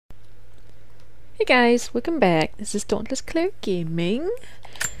Hey guys, welcome back. This is Dauntless Claire Gaming.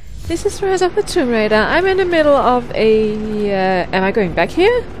 This is Rise of the Tomb Raider. I'm in the middle of a... am I going back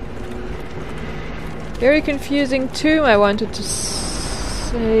here? Very confusing tomb, I wanted to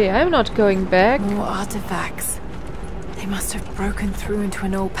say. I'm not going back. More artifacts. They must have broken through into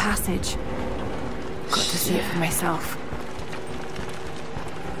an old passage. Got to see it for myself.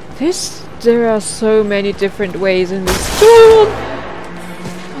 There are so many different ways in this tomb!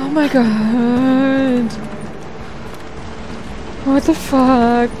 Oh my god! What the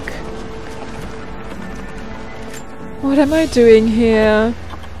fuck? What am I doing here?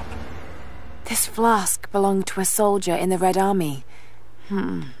 This flask belonged to a soldier in the Red Army.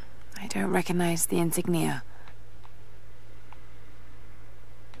 I don't recognize the insignia.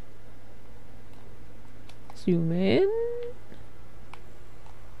 Zoom in.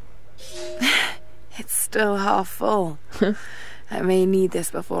 It's still half full. I may need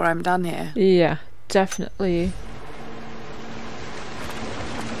this before I'm done here. Yeah, definitely.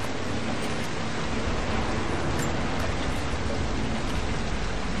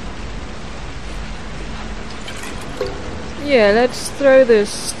 Yeah, let's throw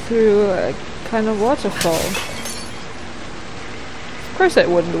this through a kind of waterfall. Of course it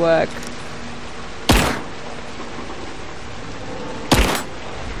wouldn't work.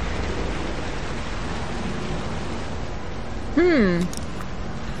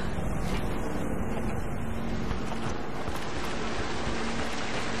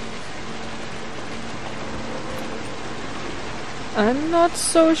 I'm not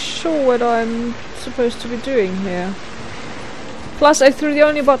so sure what I'm supposed to be doing here. Plus, I threw the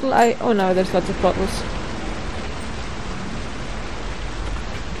only bottle I... Oh no, there's lots of bottles.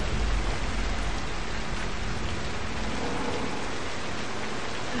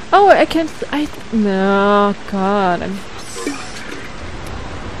 Oh, I can't... No, God,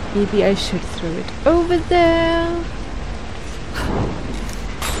 maybe I should throw it over there.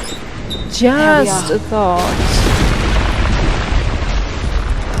 Just a thought.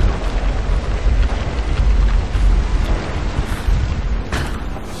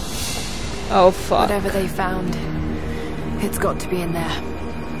 Oh fuck. Whatever they found, it's got to be in there.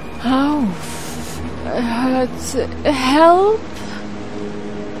 Oh, help!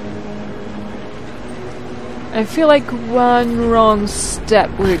 I feel like one wrong step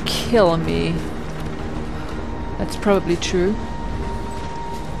will kill me. That's probably true.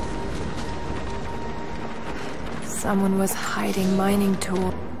 Someone was hiding mining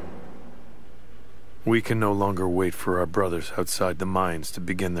tools. We can no longer wait for our brothers outside the mines to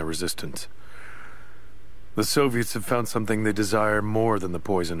begin their resistance. The Soviets have found something they desire more than the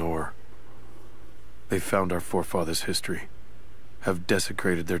poison ore. They found our forefathers' history, have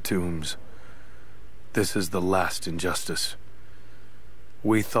desecrated their tombs. This is the last injustice.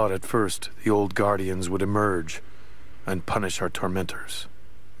 We thought at first the old guardians would emerge and punish our tormentors.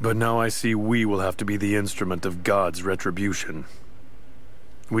 But now I see we will have to be the instrument of God's retribution.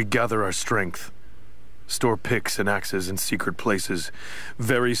 We gather our strength, store picks and axes in secret places.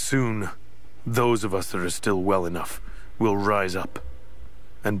 Very soon, those of us that are still well enough will rise up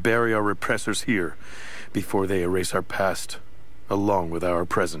and bury our repressors here before they erase our past along with our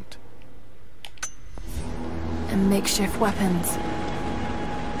present. And makeshift weapons.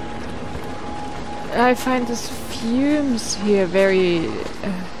 I find these fumes here very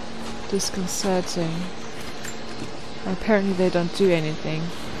disconcerting. Apparently they don't do anything.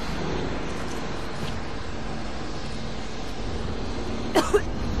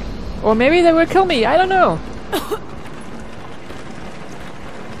 Or maybe they will kill me, I don't know.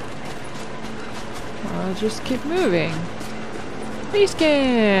 I'll just keep moving. Please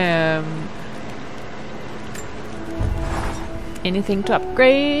scam. Anything to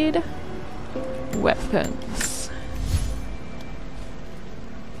upgrade? Weapons.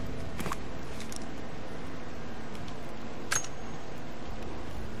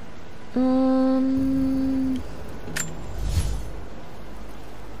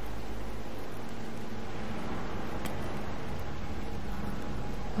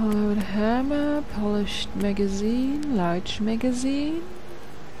 Hollowed hammer, polished magazine, large magazine.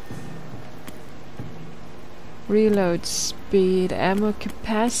 Reload speed, ammo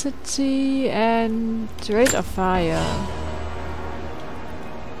capacity, and rate of fire.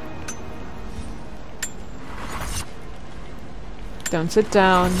 Don't sit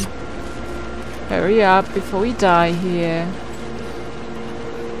down. Hurry up before we die here.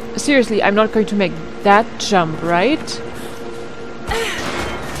 Seriously, I'm not going to make that jump, right?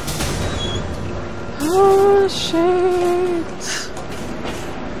 Oh shit!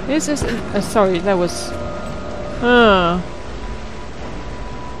 This is... sorry, that was...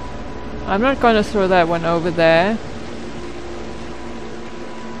 I'm not gonna throw that one over there.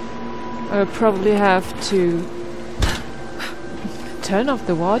 I'll probably have to turn off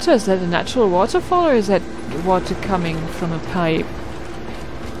the water. Is that a natural waterfall or is that water coming from a pipe?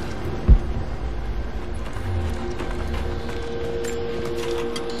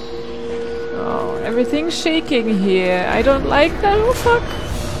 Oh, everything's shaking here. I don't like that. Oh fuck.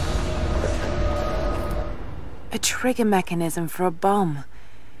 A trigger mechanism for a bomb.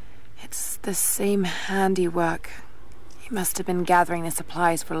 It's the same handiwork. He must have been gathering the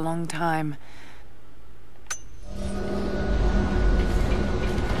supplies for a long time.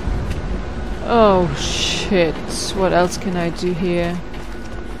 Oh shit. What else can I do here?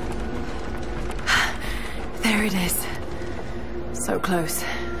 There it is. So close.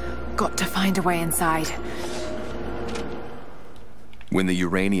 Got to find a way inside. When the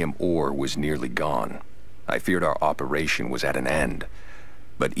uranium ore was nearly gone, I feared our operation was at an end.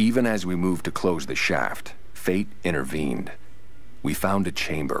 But even as we moved to close the shaft, fate intervened. We found a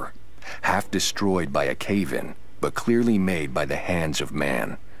chamber, half destroyed by a cave-in, but clearly made by the hands of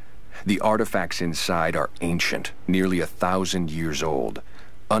man. The artifacts inside are ancient, nearly 1,000 years old,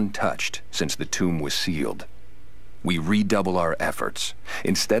 untouched since the tomb was sealed. We redouble our efforts.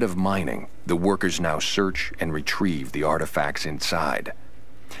 Instead of mining, the workers now search and retrieve the artifacts inside.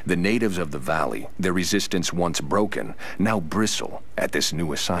 The natives of the valley, their resistance once broken, now bristle at this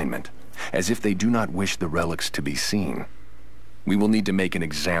new assignment, as if they do not wish the relics to be seen. We will need to make an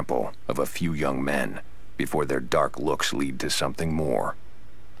example of a few young men before their dark looks lead to something more.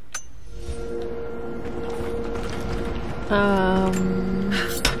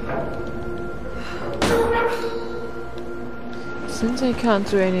 Since I can't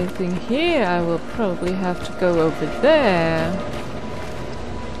do anything here, I will probably have to go over there.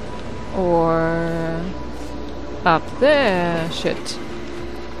 Or up there. Shit.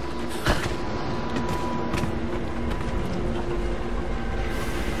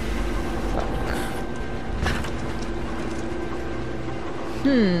 Fuck.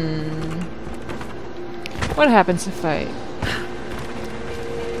 What happens if I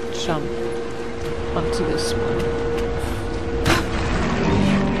jump onto this one?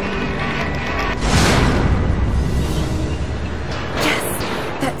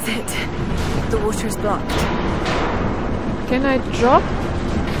 That's it. The water is blocked. Can I drop?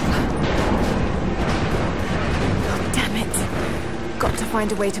 Oh, damn it. Got to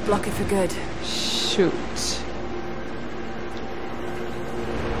find a way to block it for good. Shoot.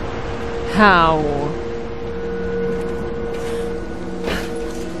 How?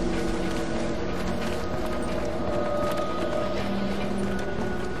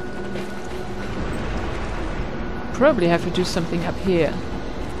 Probably have to do something up here.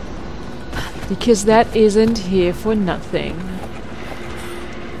 Because that isn't here for nothing.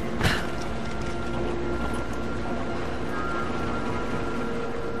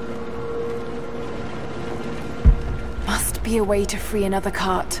 Must be a way to free another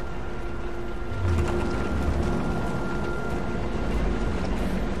cart.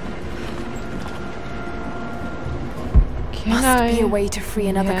 Must be a way to free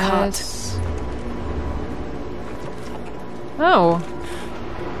another cart. Oh.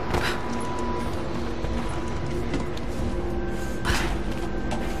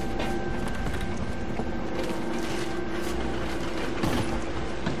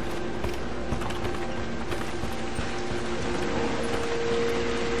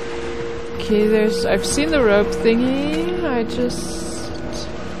 Okay, I've seen the rope thingy. I just...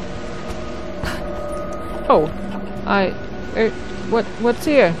 Oh. What's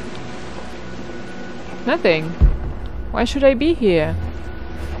here? Nothing. Why should I be here?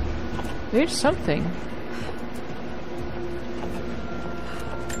 There's something.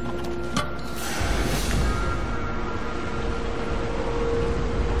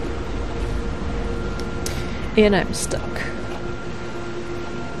 And I'm stuck.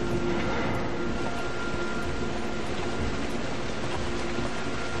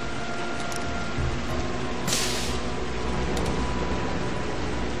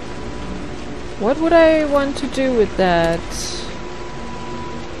 What would I want to do with that?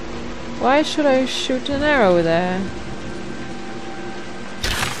 Why should I shoot an arrow there?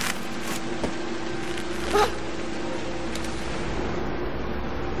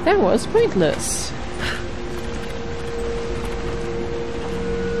 That was pointless.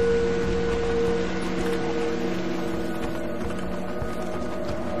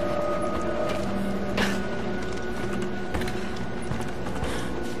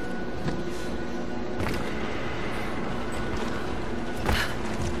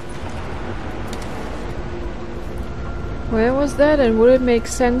 Where was that, and would it make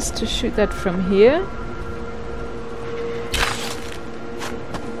sense to shoot that from here?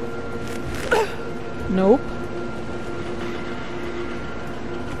 Nope.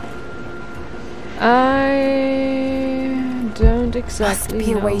 I don't exactly Must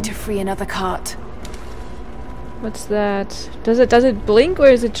be a way know. to free another cart. What's that? Does it blink or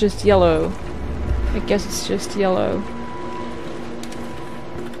is it just yellow? I guess it's just yellow.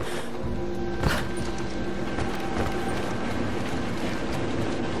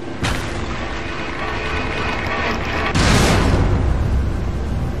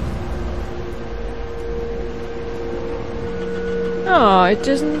 Oh, it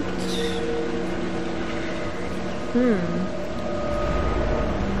doesn't...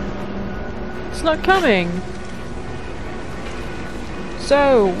 It's not coming.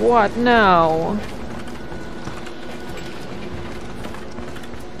 So, what now?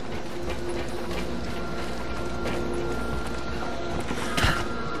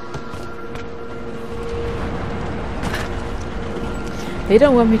 They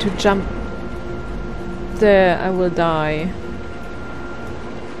don't want me to jump there, I will die.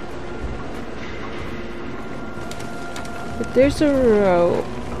 But there's a rope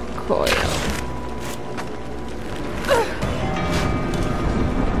coil.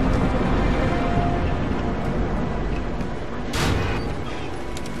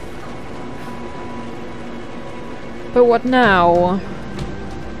 But what now?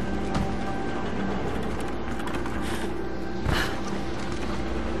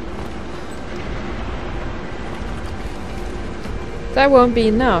 That won't be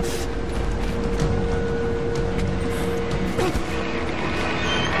enough.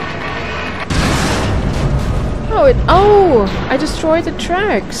 Oh, I destroyed the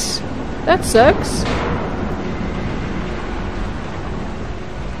tracks. That sucks.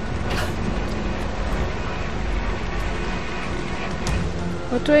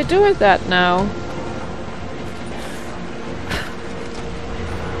 What do I do with that now?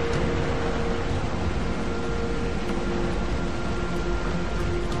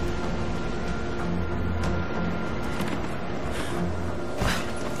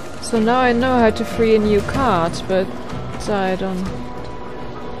 So now I know how to free a new cart, but I don't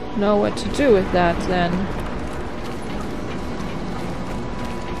know what to do with that then.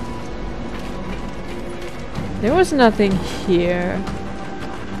 There was nothing here.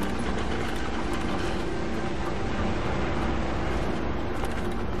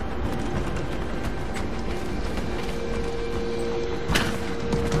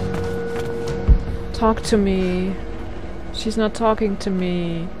 Talk to me. She's not talking to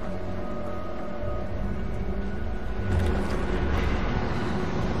me.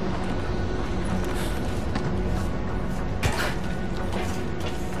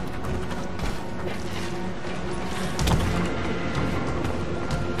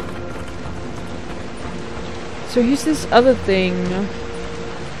 So here's this other thing.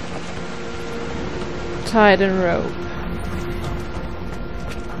 Tied in rope.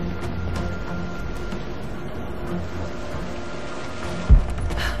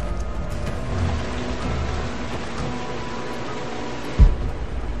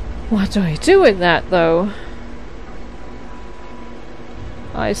 What do I do with that, though?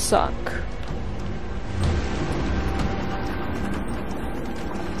 I suck.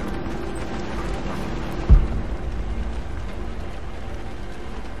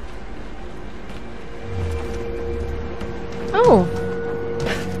 Oh!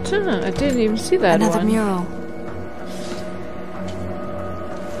 I didn't even see that Another one. mural.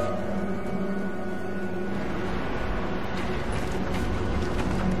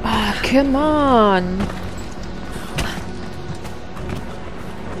 Come on!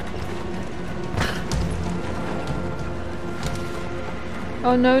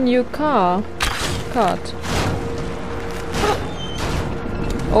 Oh no, new cart.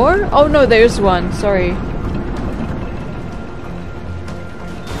 Or? Oh no, there's one, sorry.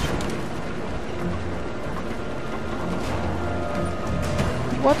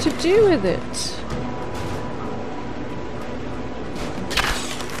 What to do with it?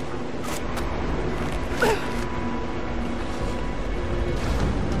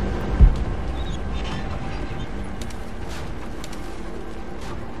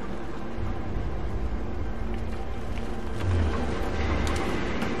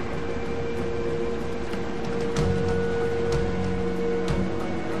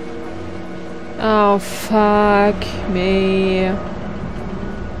 Oh, fuck me.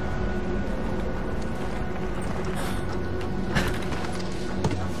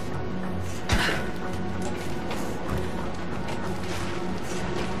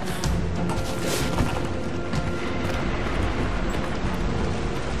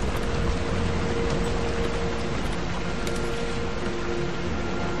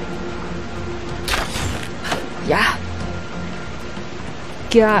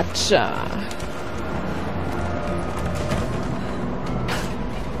 Gotcha.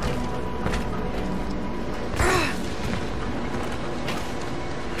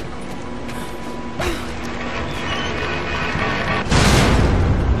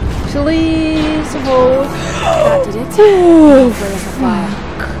 Please hold. That did it. Oh, Where is the fire?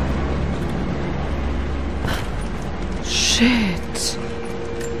 shit.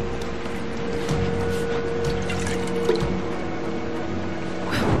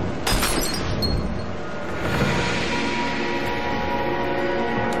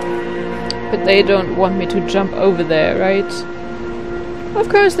 But they don't want me to jump over there, right? Of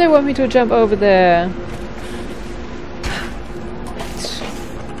course they want me to jump over there.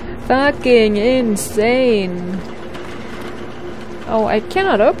 Fucking insane. Oh, I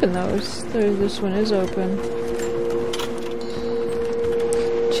cannot open those. This one is open.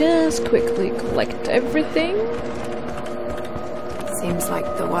 Just quickly collect everything. Seems like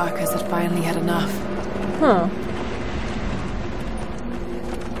the workers had finally had enough. Huh.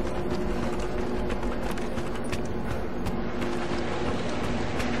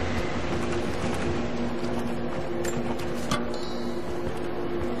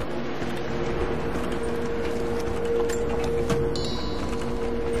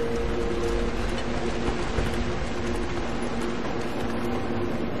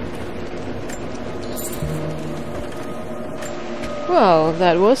 Well,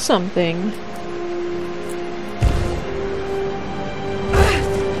 that was something.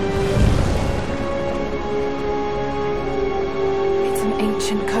 It's an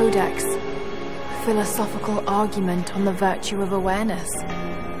ancient codex. A philosophical argument on the virtue of awareness.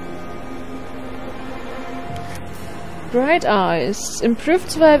 Bright eyes.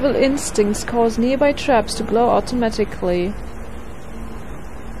 Improved survival instincts cause nearby traps to glow automatically.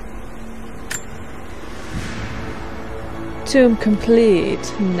 Tomb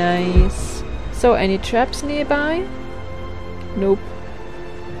complete. Nice. So, any traps nearby? Nope.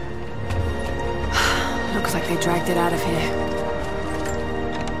 Looks like they dragged it out of here.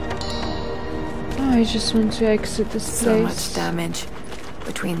 Oh, I just want to exit this place. So much damage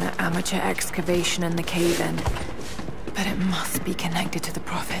between the amateur excavation and the cave-in. But it must be connected to the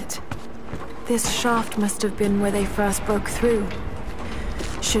Prophet. This shaft must have been where they first broke through.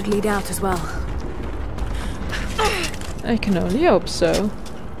 Should lead out as well. I can only hope so.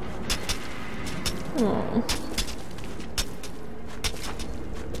 Oh.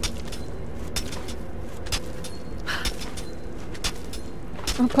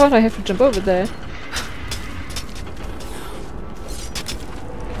 Oh god, I have to jump over there.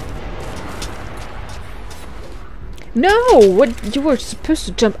 No! What? You were supposed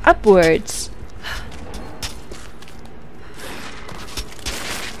to jump upwards.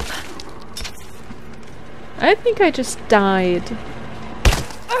 I think I just died.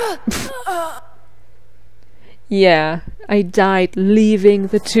 Yeah, I died leaving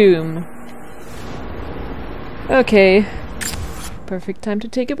the tomb. Okay. Perfect time to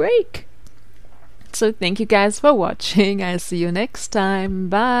take a break. So thank you guys for watching. I'll see you next time.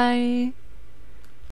 Bye.